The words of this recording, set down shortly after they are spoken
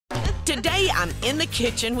Today, I'm in the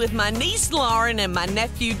kitchen with my niece Lauren and my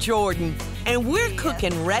nephew Jordan, and we're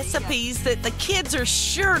cooking recipes that the kids are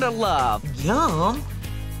sure to love. Yum!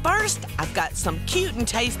 First, I've got some cute and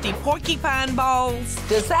tasty porcupine balls.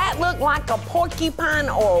 Does that look like a porcupine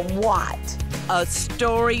or what? A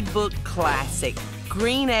storybook classic,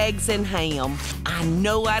 green eggs and ham. I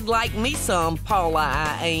know I'd like me some,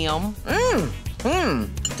 Paula, I am.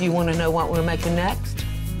 Do you want to know what we're making next?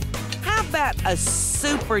 How about a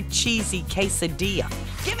super cheesy quesadilla?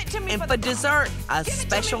 Give it to me. And for dessert, a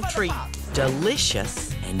special treat.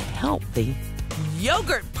 Delicious and healthy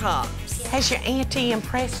yogurt pops. Has your auntie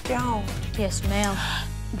impressed y'all? Yes, ma'am.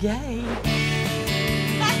 Yay.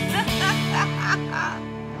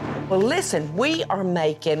 Well, listen, we are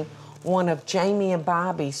making one of Jamie and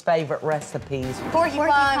Bobby's favorite recipes.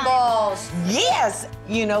 Porcupine balls. Yes!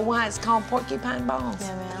 You know why it's called porcupine balls?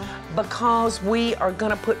 Yeah, ma'am. Because we are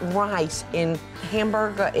gonna put rice in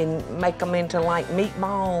hamburger and make them into like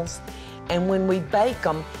meatballs. And when we bake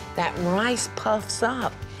them, that rice puffs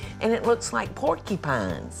up and it looks like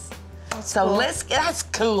porcupines. So cool. that's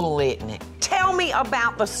cool, isn't it? Tell me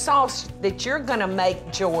about the sauce that you're gonna make,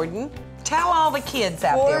 Jordan. Tell all the kids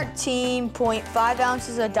out there. 14.5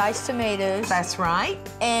 ounces of diced tomatoes. That's right.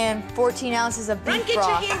 And 14 ounces of beef Run, get broth.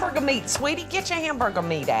 your hamburger meat, sweetie. Get your hamburger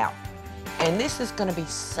meat out. And this is gonna be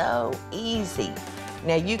so easy.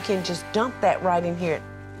 Now you can just dump that right in here.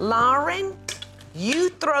 Lauren, you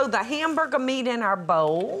throw the hamburger meat in our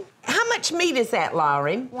bowl. How much meat is that,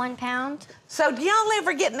 Lauren? 1 pound. So do y'all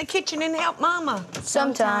ever get in the kitchen and help Mama?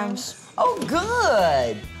 Sometimes. Oh,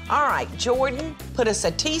 good. All right, Jordan, put us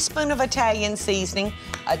a teaspoon of Italian seasoning,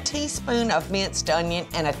 a teaspoon of minced onion,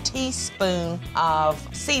 and a teaspoon of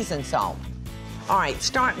seasoned salt. All right,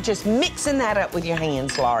 start just mixing that up with your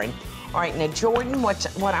hands, Lauren. All right, now, Jordan, what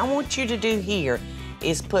I want you to do here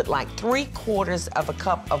is put like 3/4 of a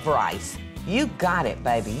cup of rice. You got it,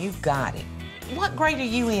 baby, you got it. What grade are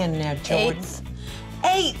you in now, Jordan?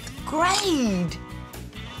 8th. 8th grade.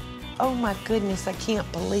 Oh my goodness, I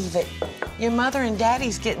can't believe it. Your mother and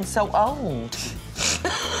daddy's getting so old.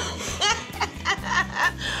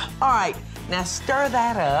 All right, now stir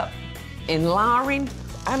that up. And Lauren,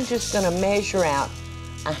 I'm just gonna measure out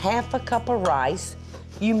a 1/2 cup of rice.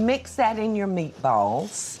 You mix that in your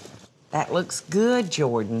meatballs. That looks good,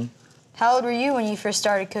 Jordan. How old were you when you first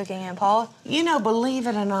started cooking, Aunt Paula? You know, believe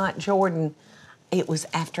it or not, Jordan, it was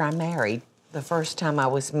after I married. The first time I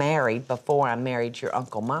was married, before I married your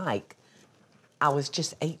Uncle Mike, I was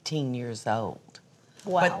just 18 years old.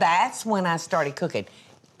 Wow. But that's when I started cooking.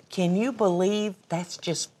 Can you believe that's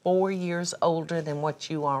just 4 years older than what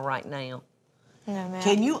you are right now? No, ma'am.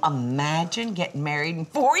 Can you imagine getting married in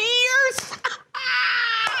 4 years?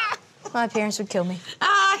 My parents would kill me.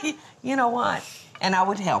 You know what? And I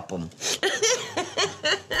would help them.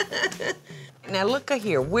 Now look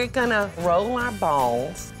here, we're gonna roll our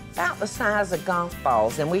balls about the size of golf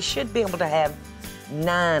balls, and we should be able to have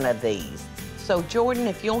 9 of these. So Jordan,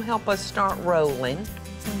 if you'll help us start rolling.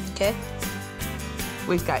 Okay.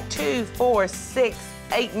 We've got 2, 4, 6,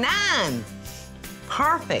 8, 9.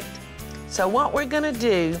 Perfect. So what we're gonna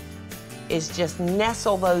do is just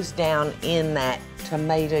nestle those down in that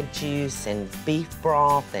tomato juice and beef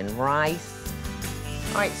broth and rice.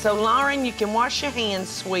 All right, so Lauren, you can wash your hands,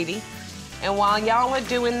 sweetie. And while y'all are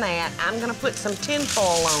doing that, I'm gonna put some tin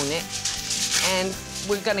foil on it, and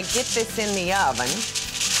we're gonna get this in the oven.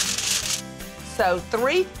 So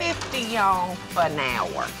 350, y'all, for an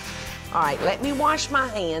hour. All right, let me wash my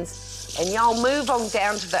hands, and y'all move on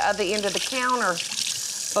down to the other end of the counter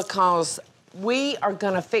because we are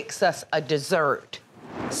gonna fix us a dessert.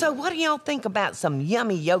 So what do y'all think about some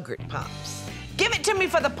yummy yogurt pops? Give it to me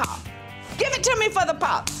for the pop. Give it to me for the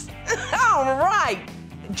pops. All right.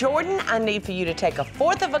 Jordan, I need for you to take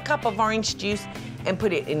 1/4 cup of orange juice and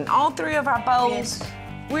put it in all 3 of our bowls. Yes.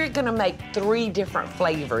 We're gonna make 3 different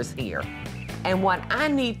flavors here. And what I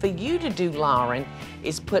need for you to do, Lauren,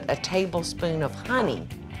 is put a tablespoon of honey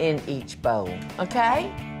in each bowl,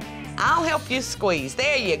 okay? I'll help you squeeze.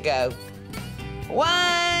 There you go.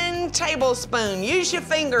 1 tablespoon. Use your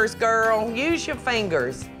fingers, girl. Use your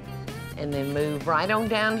fingers. And then move right on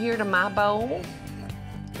down here to my bowl.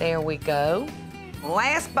 There we go.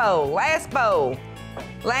 Last bowl, last bowl.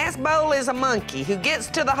 Last bowl is a monkey who gets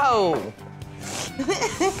to the hole.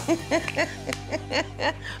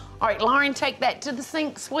 All right, Lauren, take that to the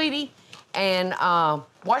sink, sweetie, and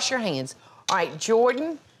wash your hands. All right,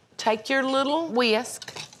 Jordan, take your little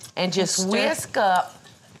whisk and just whisk up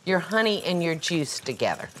your honey and your juice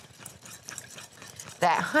together.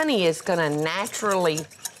 That honey is gonna naturally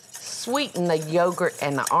sweeten the yogurt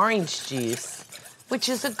and the orange juice, which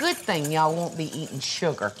is a good thing. Y'all won't be eating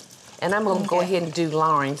sugar. And I'm gonna go ahead and do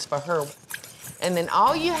Lauren's for her. And then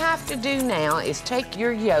all you have to do now is take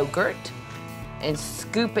your yogurt and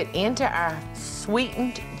scoop it into our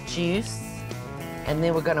sweetened juice. And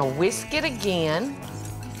then we're gonna whisk it again.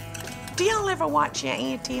 Do y'all ever watch your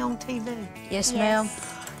auntie on TV? Yes, ma'am.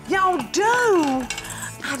 Y'all do?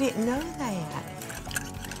 I didn't know that.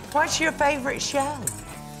 What's your favorite show?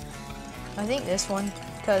 I think this one,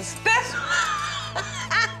 because... That's...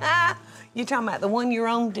 You talking about the one you're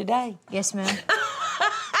on today? Yes, ma'am.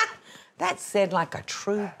 That said like a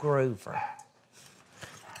true groover.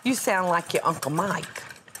 You sound like your Uncle Mike.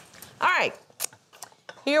 All right,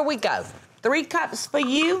 here we go. 3 cups for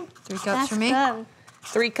you. 3 cups for me. Good.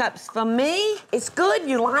 3 cups for me. It's good,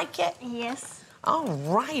 you like it? Yes. All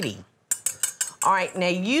righty. All right, now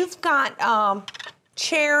you've got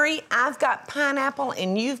cherry, I've got pineapple,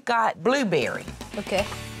 and you've got blueberry. Okay.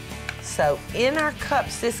 So in our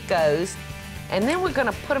cups this goes, and then we're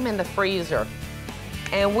gonna put them in the freezer,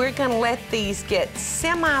 and we're gonna let these get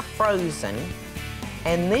semi-frozen,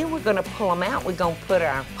 and then we're gonna pull them out. We're gonna put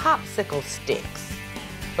our popsicle sticks,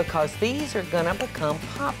 because these are gonna become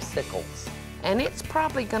popsicles. And it's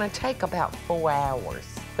probably gonna take about 4 hours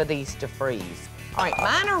for these to freeze. All right,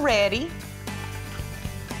 mine are ready.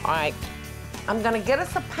 All right, I'm gonna get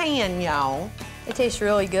us a pan, y'all. It tastes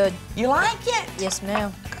really good. You like it? Yes,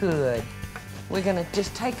 ma'am. Good. We're gonna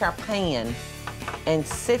just take our pan and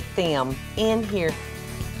sit them in here.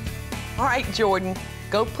 All right, Jordan,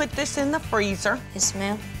 go put this in the freezer. Yes,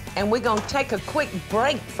 ma'am. And we're gonna take a quick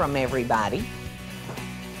break from everybody.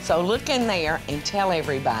 So look in there and tell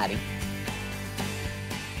everybody.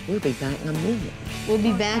 We'll be back in a minute. We'll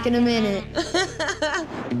be back in a minute.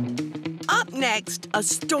 Up next, a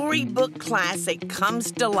storybook classic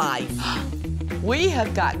comes to life. We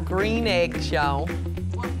have got green eggs, y'all.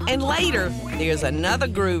 And later, there's another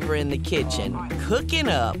groover in the kitchen cooking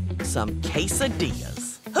up some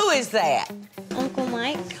quesadillas. Who is that? Uncle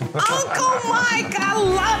Mike. Uncle Mike, I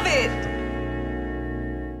love it.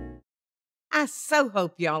 I so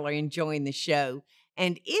hope y'all are enjoying the show.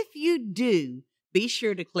 And if you do, be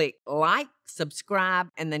sure to click like, subscribe,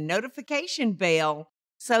 and the notification bell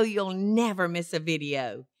so you'll never miss a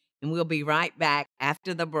video. And we'll be right back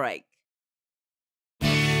after the break.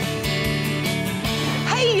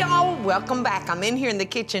 Hey, y'all, welcome back. I'm in here in the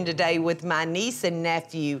kitchen today with my niece and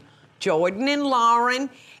nephew, Jordan and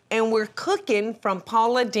Lauren, and we're cooking from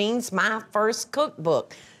Paula Deen's My First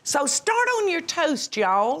Cookbook. So start on your toast,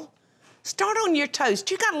 y'all. Start on your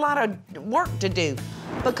toast. You got a lot of work to do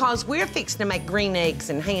because we're fixing to make green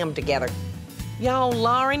eggs and ham together. Y'all,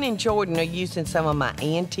 Lauren and Jordan are using some of my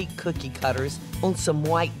antique cookie cutters on some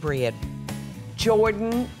white bread.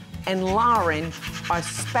 Jordan and Lauren are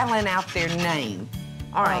spelling out their name.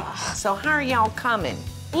 All right, so how are y'all coming?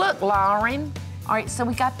 Look, Lauren. All right, so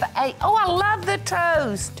we got the A. Oh, I love the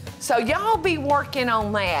toast. So y'all be working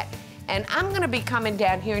on that. And I'm gonna be coming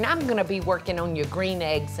down here and I'm gonna be working on your green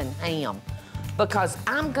eggs and ham because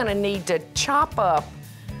I'm gonna need to chop up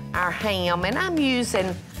our ham and I'm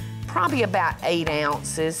using probably about 8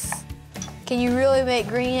 ounces. Can you really make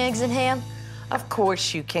green eggs and ham? Of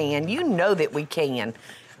course you can. You know that we can.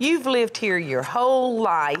 You've lived here your whole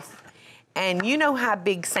life and you know how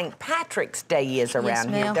big St. Patrick's Day is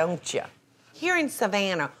around here, don't you? Here in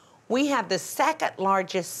Savannah, we have the 2nd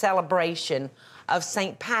largest celebration of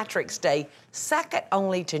St. Patrick's Day, 2nd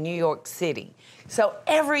only to New York City. So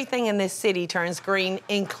everything in this city turns green,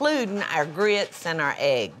 including our grits and our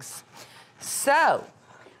eggs. So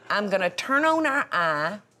I'm gonna turn on our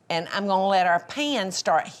eye and I'm gonna let our pan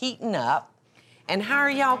start heating up. And how are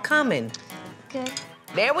y'all coming? Good.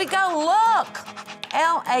 There we go, look.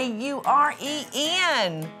 L-A-U-R-E-N.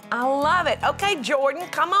 I love it. Okay, Jordan,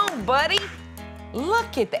 come on, buddy.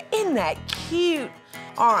 Look at that, isn't that cute?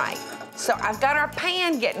 All right, so I've got our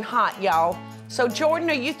pan getting hot, y'all. So Jordan,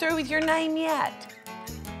 are you through with your name yet?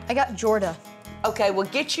 I got Jorda. Okay, we'll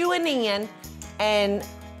get you an in. And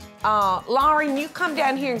Lauren, you come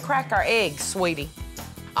down here and crack our eggs, sweetie.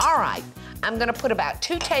 All right, I'm gonna put about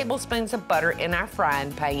 2 tablespoons of butter in our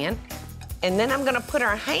frying pan. And then I'm gonna put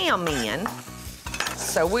our ham in.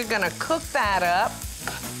 So we're gonna cook that up.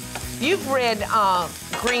 You've read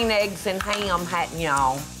Green Eggs and Ham, hadn't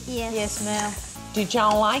y'all? Yes. Yes, ma'am. Did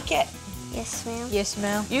y'all like it? Yes, ma'am. Yes,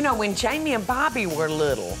 ma'am. You know, when Jamie and Bobby were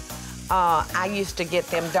little, I used to get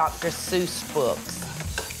them Dr. Seuss books.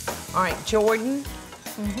 All right, Jordan.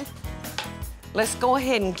 Let's go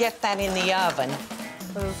ahead and get that in the oven.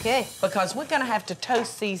 Okay. Because we're gonna have to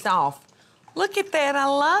toast these off. Look at that, I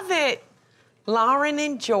love it. Lauren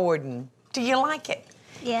and Jordan, do you like it?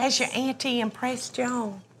 Yes. Has your auntie impressed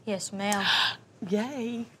y'all? Yes, ma'am.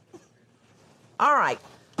 Yay. All right,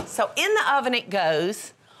 so in the oven it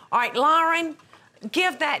goes. All right, Lauren,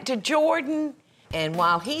 give that to Jordan. And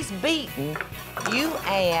while he's beating, you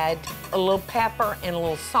add a little pepper and a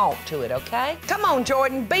little salt to it, okay? Come on,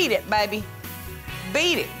 Jordan, beat it, baby.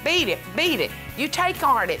 Beat it, beat it, beat it. You take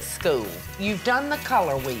art at school. You've done the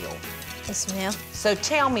color wheel. Yes, ma'am. So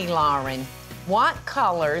tell me, Lauren, what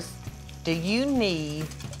colors do you need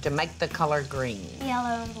to make the color green?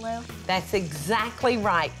 Yellow and blue. That's exactly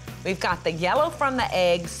right. We've got the yellow from the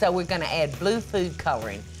eggs, so we're gonna add blue food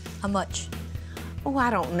coloring. How much? Oh, I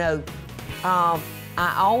don't know. I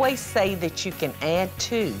always say that you can add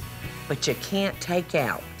 2, but you can't take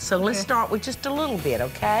out. So let's start with just a little bit,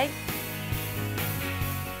 okay?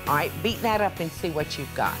 All right, beat that up and see what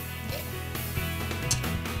you've got.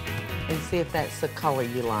 And see if that's the color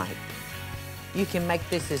you like. You can make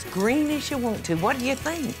this as green as you want to. What do you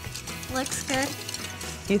think? Looks good.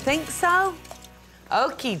 You think so?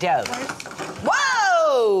 Okie doke.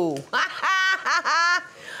 Whoa!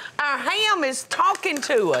 Our ham is talking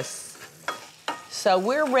to us. So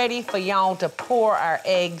we're ready for y'all to pour our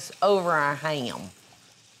eggs over our ham.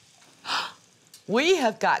 We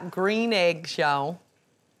have got green eggs, y'all.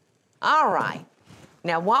 All right.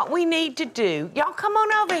 Now what we need to do, y'all come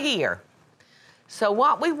on over here. So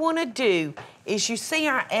what we want to do is, you see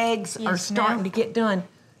our eggs are starting to get done.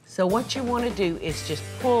 So what you want to do is just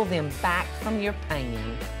pull them back from your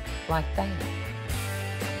pan like that.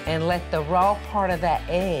 And let the raw part of that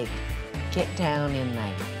egg get down in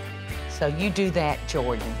there. So you do that,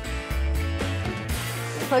 Jordan.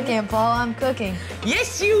 Cooking, Paul, I'm cooking.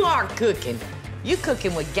 Yes, you are cooking. You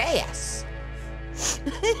cooking with gas.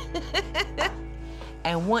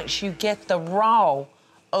 And once you get the raw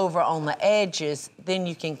over on the edges, then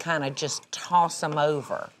you can kind of just toss them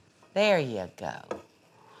over. There you go.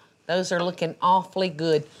 Those are looking awfully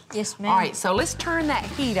good. Yes, ma'am. All right, so let's turn that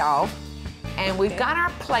heat off. And we've got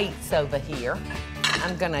our plates over here.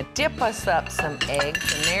 I'm gonna dip us up some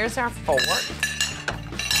eggs, and there's our fork.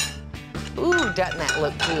 Ooh, doesn't that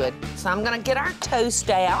look good? So I'm gonna get our toast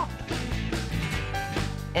out.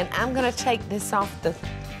 And I'm gonna take this off the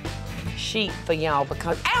sheet for y'all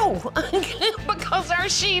because, ow! Because our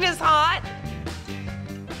sheet is hot.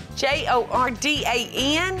 Jordan,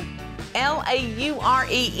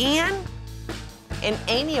 and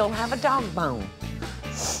Annie'll have a dog bone.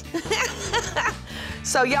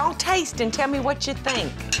 So y'all taste and tell me what you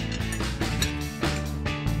think.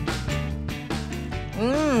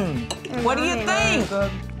 What do you think?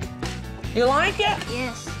 Good. You like it?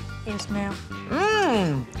 Yes. Yes, ma'am.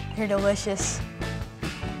 They're They're delicious.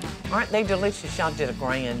 Aren't they delicious? Y'all did a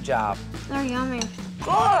grand job. They're yummy.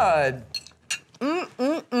 Good.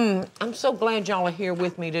 I'm so glad y'all are here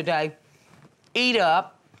with me today. Eat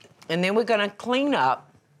up, and then we're gonna clean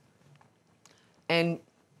up. And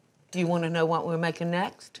do you want to know what we're making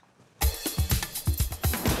next?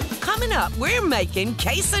 Coming up, we're making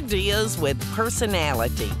quesadillas with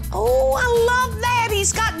personality. Oh, I love that.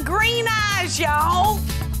 He's got green eyes, y'all.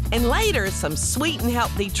 And later, some sweet and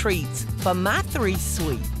healthy treats for my 3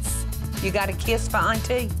 sweets. You got a kiss for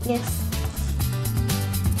Auntie? Yes.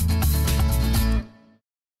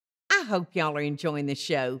 I hope y'all are enjoying the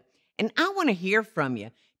show, and I want to hear from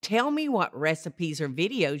you. Tell me what recipes or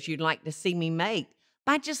videos you'd like to see me make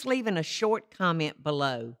by just leaving a short comment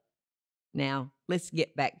below. Now, let's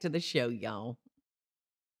get back to the show, y'all.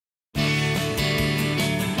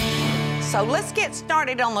 So let's get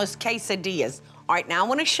started on those quesadillas. All right, now I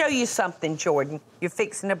want to show you something, Jordan. You're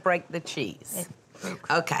fixing to break the cheese.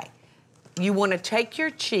 Okay. You want to take your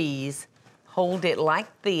cheese, hold it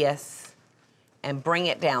like this, and bring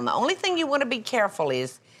it down. The only thing you want to be careful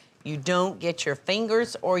is you don't get your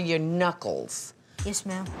fingers or your knuckles. Yes,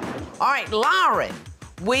 ma'am. All right, Lauren,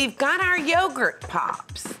 we've got our yogurt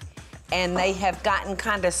pops, and they have gotten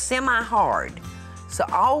kind of semi-hard. So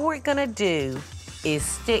all we're gonna do is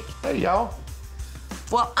stick. Hey, y'all.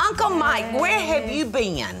 Well, Uncle Mike, where have you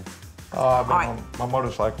been? I've been All right. on my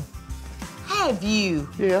motorcycle. Have you?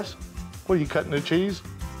 Yes. What, are you cutting the cheese?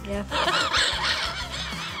 Yeah.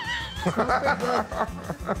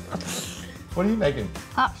 What are you making?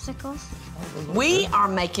 Popsicles. We are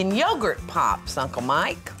making yogurt pops, Uncle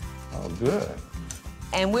Mike. Oh, good.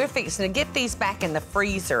 And we're fixing to get these back in the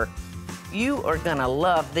freezer. You are gonna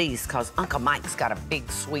love these because Uncle Mike's got a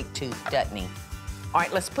big sweet tooth, doesn't he? All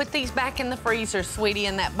right, let's put these back in the freezer, sweetie,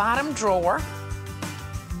 in that bottom drawer.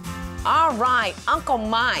 All right, Uncle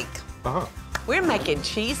Mike, Uh-huh. we're making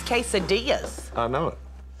cheese quesadillas. I know it.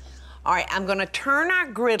 All right, I'm gonna turn our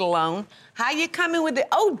griddle on. How you coming with it?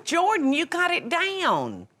 Oh, Jordan, you got it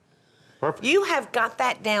down. Perfect. You have got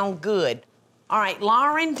that down good. All right,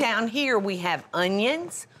 Lauren, down here we have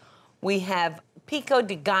onions, we have pico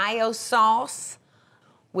de gallo sauce.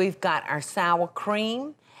 We've got our sour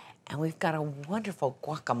cream, and we've got a wonderful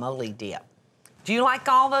guacamole dip. Do you like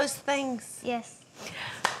all those things? Yes.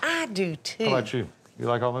 I do too. How about you? You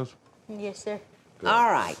like all those? Yes, sir. Good.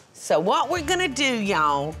 All right, so what we're gonna do,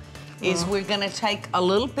 y'all, is we're gonna take a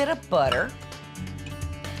little bit of butter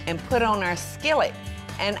and put on our skillet.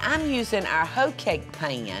 And I'm using our hoe cake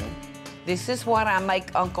pan. This is what I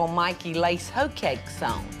make Uncle Mikey lace hoe cakes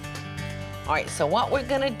on. All right, so what we're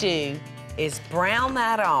gonna do is brown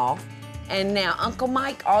that off. And now, Uncle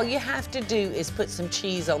Mike, all you have to do is put some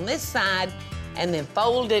cheese on this side and then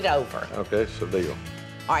fold it over. Okay, so deal.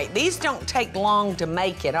 All right, these don't take long to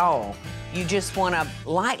make at all. You just wanna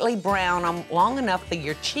lightly brown them long enough for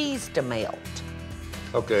your cheese to melt.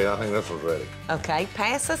 Okay, I think this one's ready. Okay,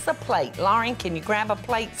 pass us a plate. Lauren, can you grab a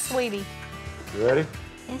plate, sweetie? You ready?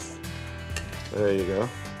 Yes. There you go.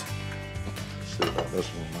 Let's see about this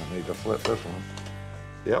one. I need to flip this one.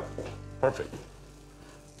 Yep, perfect.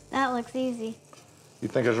 That looks easy. You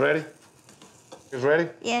think it's ready? It's ready?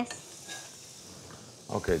 Yes.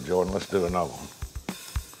 Okay, Jordan, let's do another one.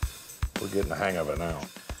 We're getting the hang of it now.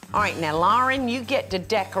 All right, now, Lauren, you get to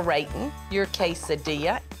decorating your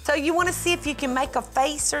quesadilla. So you want to see if you can make a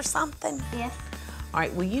face or something? Yes. All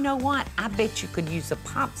right, well, you know what? I bet you could use a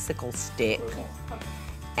popsicle stick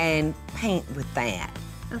and paint with that.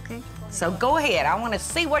 Okay. So go ahead. I want to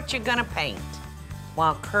see what you're going to paint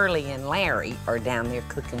while Curly and Larry are down there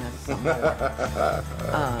cooking us some more. I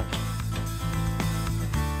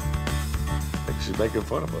think she's making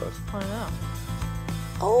fun of us. I know.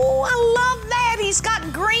 Oh, I love that. He's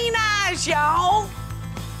got green eyes, y'all. All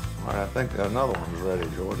right, I think another one's ready,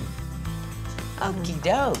 Jordan. Okie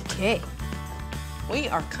doke. Okay. We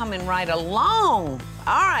are coming right along.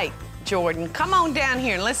 All right, Jordan, come on down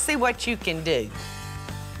here and let's see what you can do.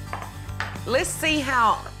 Let's see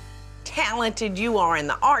how talented you are in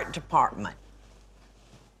the art department.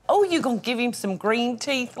 Oh, you gonna give him some green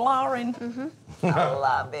teeth, Lauren? Mm-hmm. I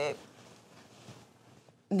love it.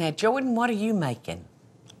 Now, Jordan, what are you making?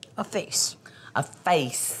 A face. A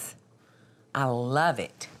face. I love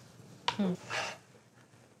it. Who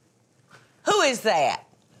is that?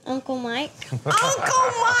 Uncle Mike. Uncle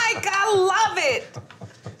Mike, I love it.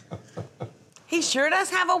 He sure does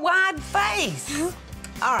have a wide face.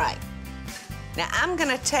 All right. Now, I'm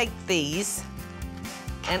gonna take these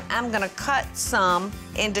and I'm gonna cut some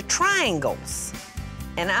into triangles.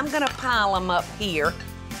 And I'm gonna pile them up here.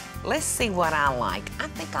 Let's see what I like. I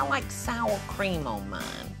think I like sour cream on mine.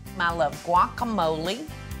 I love guacamole.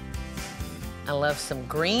 I love some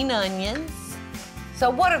green onions. So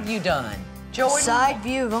what have you done, Jordan? Side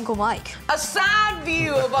view of Uncle Mike. A side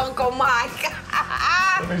view of Uncle Mike.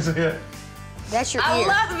 Let me see it. That's your I ear.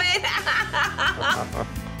 love it.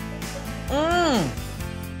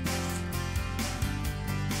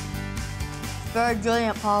 Very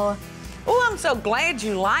brilliant, Paula. Oh, I'm so glad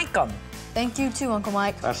you like them. Thank you too, Uncle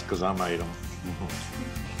Mike. That's because I made them.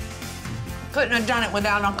 Couldn't have done it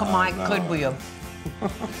without Uncle Mike, no. could we have?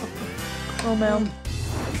 Oh, ma'am.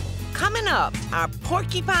 Coming up, our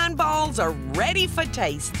porcupine balls are ready for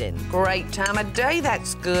tasting. Great time of day,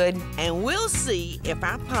 that's good. And we'll see if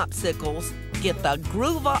our popsicles get the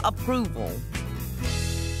Groover approval.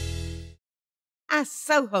 I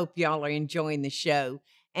so hope y'all are enjoying the show.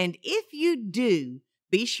 And if you do,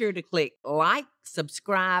 be sure to click like,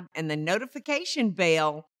 subscribe, and the notification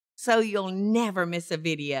bell so you'll never miss a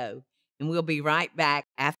video. And we'll be right back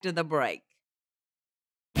after the break.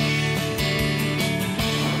 Hey,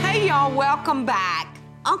 y'all, welcome back.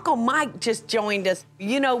 Uncle Mike just joined us.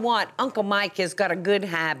 You know what? Uncle Mike has got a good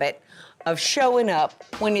habit of showing up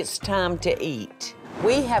when it's time to eat.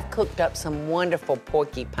 We have cooked up some wonderful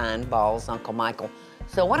porcupine balls, Uncle Michael.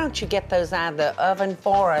 So why don't you get those out of the oven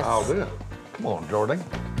for us? I'll do it. Come on, Jordan.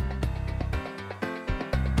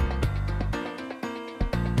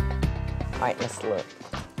 All right, let's look.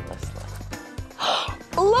 Let's look.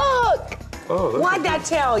 Look! Oh, look What'd at I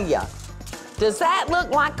tell you? Does that look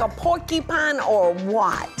like a porcupine or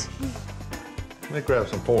what? Let me grab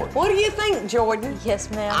some pork. What do you think, Jordan?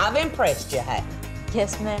 Yes, ma'am. I've impressed you, hey.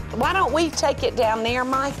 Yes, ma'am. Why don't we take it down there,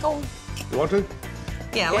 Michael? You want to?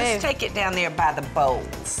 Yeah, Okay. let's take it down there by the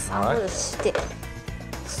bowls. All right. With a stick.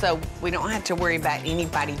 So we don't have to worry about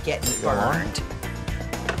anybody getting burned.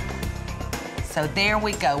 So there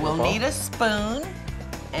we go. We'll need a spoon,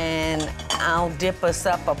 and I'll dip us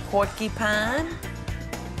up a porcupine.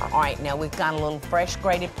 All right, now we've got a little fresh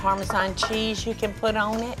grated Parmesan cheese you can put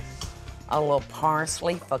on it. A little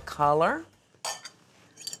parsley for color. How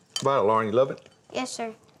about it, Lauren? You love it? Yes,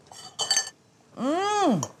 sir.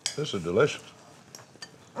 This is delicious.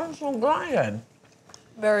 I'm so glad.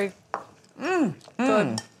 Very.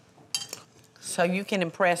 Good. So you can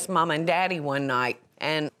impress Mom and Daddy one night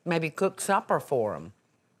and maybe cook supper for them.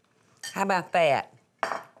 How about that?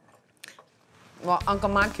 Well, Uncle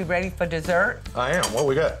Mike, you ready for dessert? I am. What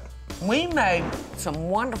we got? We made some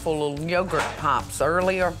wonderful little yogurt pops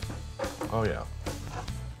earlier. Oh, yeah.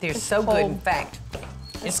 They're so good, in cold. fact.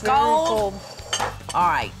 It's Very cold. All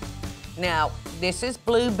right. Now, this is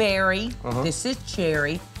blueberry, this is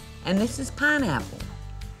cherry, and this is pineapple.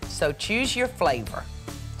 So choose your flavor.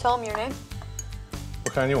 Tell them your name.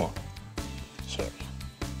 What kind you want? Cherry.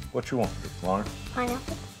 What you want, Lauren?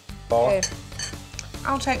 Pineapple. Paula? Okay.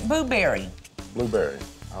 I'll take blueberry. Blueberry.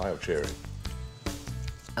 I'll have cherry.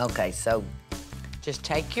 Okay, so just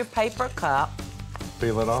take your paper cup,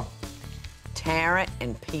 Peel it off. tear it,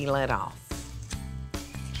 and peel it off.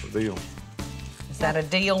 It's a deal. Is that a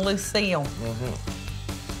deal, Lucille?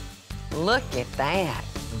 Look at that.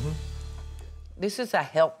 This is a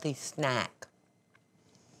healthy snack.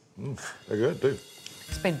 They're good, too.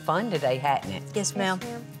 It's been fun today, hasn't it? Yes, ma'am.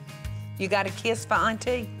 You got a kiss for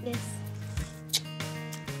Auntie? Yes.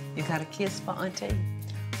 You got a kiss for Auntie?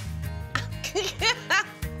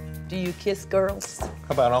 Do you kiss girls? How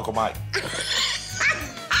about Uncle Mike?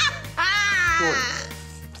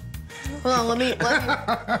 Hold on, let me.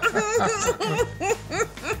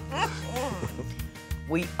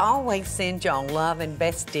 We always send y'all love and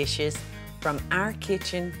best dishes from our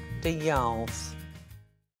kitchen to y'all's.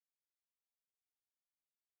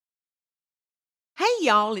 Hey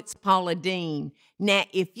y'all, it's Paula Deen. Now,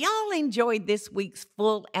 if y'all enjoyed this week's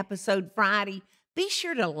full episode Friday, be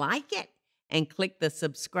sure to like it and click the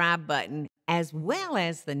subscribe button as well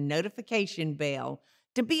as the notification bell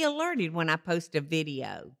to be alerted when I post a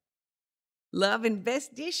video. Love and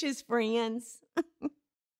best dishes, friends.